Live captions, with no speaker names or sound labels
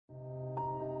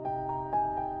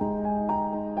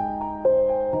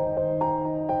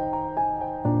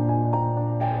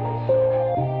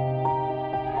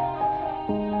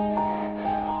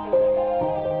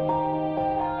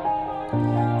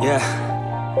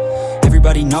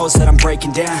Everybody knows that I'm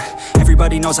breaking down.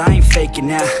 Everybody knows I ain't faking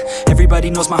now. Everybody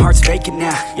knows my heart's vacant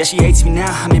now. Yeah, she hates me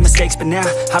now, I made mistakes, but now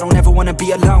I don't ever wanna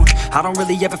be alone. I don't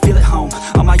really ever feel at home.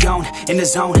 On my own, in the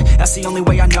zone, that's the only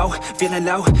way I know. Feeling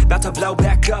low, about to blow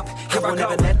back up. Here I won't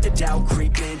ever let the doubt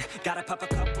creep in. Gotta pop a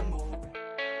couple more.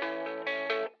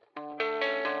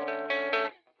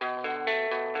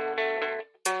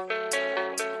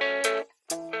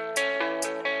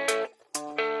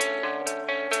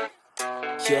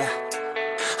 Yeah,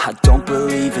 I don't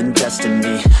believe in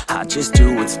destiny. I just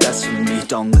do what's best for me.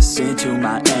 Don't listen to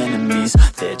my enemies,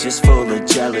 they're just full of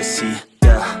jealousy.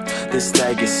 Yeah, this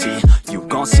legacy, you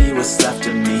gon' see what's left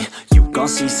of me. You gon'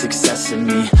 see success in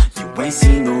me. You ain't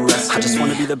seen the rest of me. I just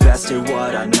wanna be the best at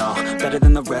what I know. Better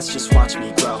than the rest, just watch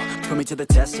me grow. Put me to the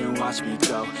test and watch me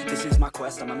go. This is my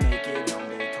quest, I'ma make it known.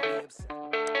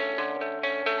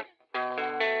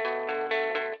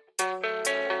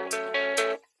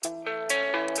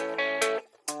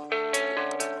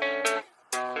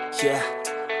 Yeah,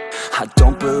 I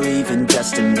don't believe in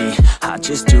destiny. I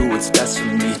just do what's best for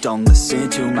me. Don't listen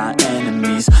to my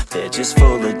enemies, they're just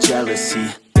full of jealousy.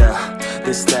 Yeah,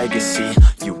 this legacy,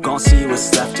 you gon' see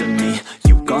what's left of me.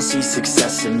 You gon' see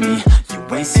success in me.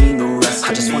 You ain't seen the rest of me.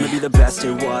 I just wanna be the best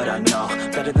at what I know.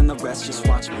 Better than the rest, just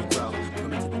watch me grow. Put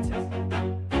me to the test.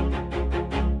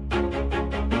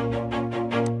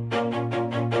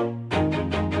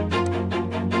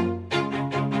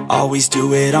 Always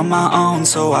do it on my own,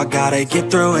 so I gotta get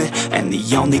through it. And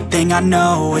the only thing I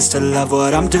know is to love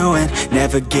what I'm doing.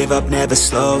 Never give up, never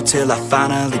slow, till I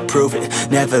finally prove it.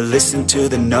 Never listen to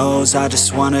the no's, I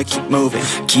just wanna keep moving.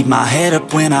 Keep my head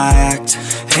up when I act,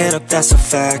 head up, that's a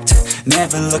fact.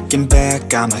 Never looking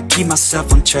back, I'ma keep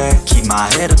myself on track. Keep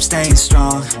my head up, staying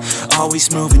strong,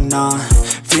 always moving on.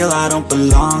 Feel I don't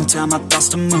belong, tell my thoughts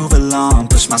to move along.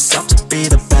 Push myself to be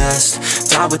the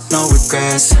best, die with no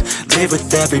regrets. Live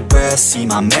with every breath, see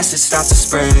my message start to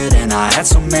spread. And I had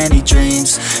so many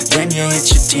dreams, then you hit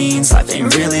your teens. Life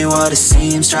ain't really what it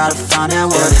seems, try to find out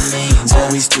what it means.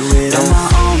 Always do it on my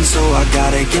own, so I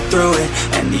gotta get through it.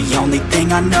 And the only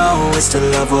thing I know is to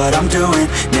love what I'm doing.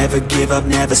 Never give up,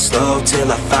 never slow, till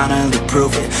I finally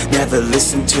prove it. Never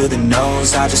listen to the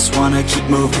no's, I just wanna keep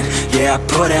moving. Yeah, I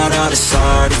put out all this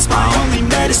art, it's my only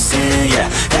medicine. Yeah,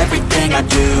 everything I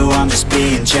do, I'm just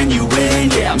being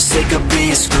genuine. Yeah, I'm sick of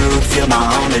being screwed, feel my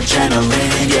own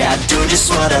adrenaline. Yeah, I do just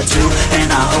what I do,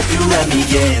 and I hope you let me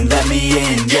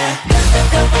in, yeah.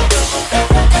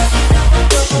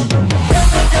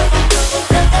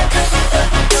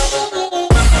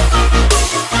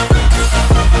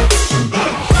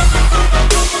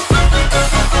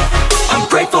 I'm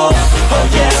grateful, oh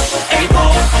yeah,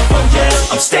 able, oh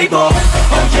yeah, I'm stable,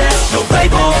 oh yeah, no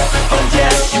label, oh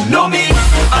yeah, you know me,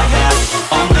 I have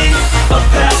only a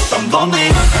path, I'm lonely,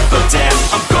 but damn,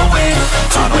 I'm going to win.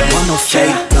 I don't want no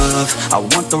fake love, I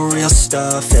want the real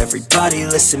stuff. Everybody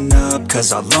listen up,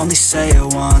 cause I'll only say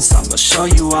it once. I'm gonna show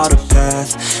you all the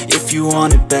path, if you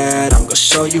want it bad. I'm gonna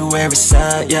show you where it's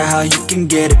at, yeah, how you can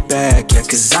get it back. Yeah,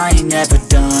 cause I ain't never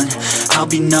done, I'll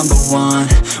be number one.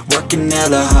 Working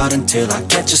hella hard until I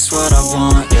get just what I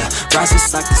want. Yeah,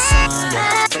 rises like the sun,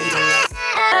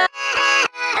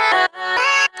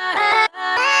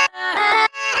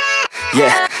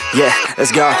 yeah. Yeah,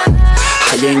 let's go.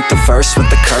 I ain't the first with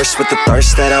the curse, with the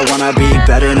thirst that I wanna be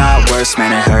better, not worse,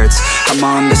 man it hurts. I'm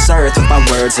on this earth with my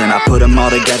words and I put them all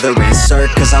together,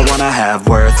 insert, cause I wanna have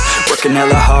worth. Working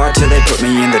hella hard till they put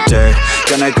me in the dirt.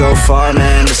 Gonna go far,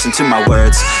 man, listen to my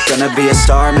words. Gonna be a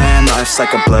star, man, life's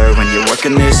like a blur. When you're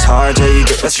working this hard till you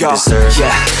get what you deserve.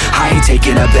 Yeah, I ain't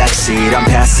taking a backseat, I'm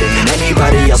passing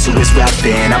anybody else who is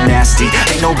rapping. I'm nasty,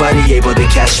 ain't nobody able to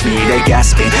catch me. They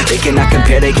gasping, they cannot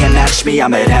compare, they can't match me.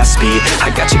 I'm at half speed, I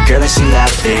got your girl and she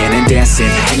laughing and dancing,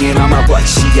 hanging on my butt,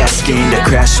 she asking to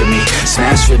crash with me,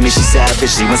 smash with me, she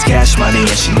savage, she wants cash money,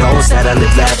 and she knows that I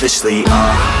live lavishly.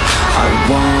 I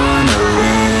wanna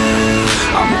live,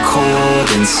 I'm cold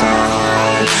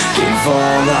inside, give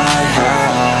all I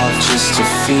have just to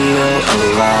feel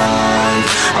alive.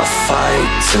 I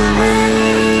fight to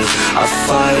live, I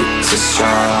fight to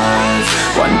strive,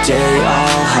 one day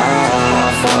I'll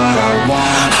have what I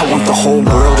want. I want the whole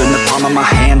world in the palm of my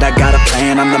hand, I got a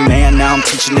plan, I'm the man, now I'm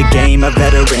teaching the game, a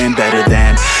veteran, better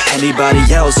than anybody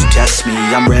else who tests me.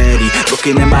 I'm ready,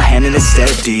 looking at my hand and it's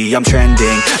steady. I'm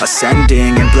trending,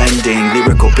 ascending and blending,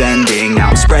 lyrical bending. Now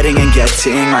I'm spreading and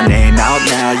getting my name out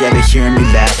now. Yeah, they hearing me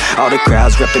laugh, all the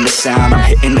crowds repping the sound. I'm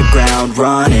hitting the ground,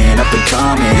 running, up and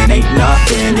coming, ain't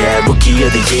nothing. Yeah, rookie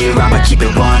of the year, I'ma keep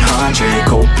it 100.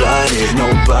 Cold-blooded, no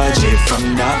budget,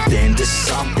 from nothing to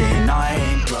something. I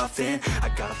ain't bluffing, I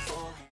got a full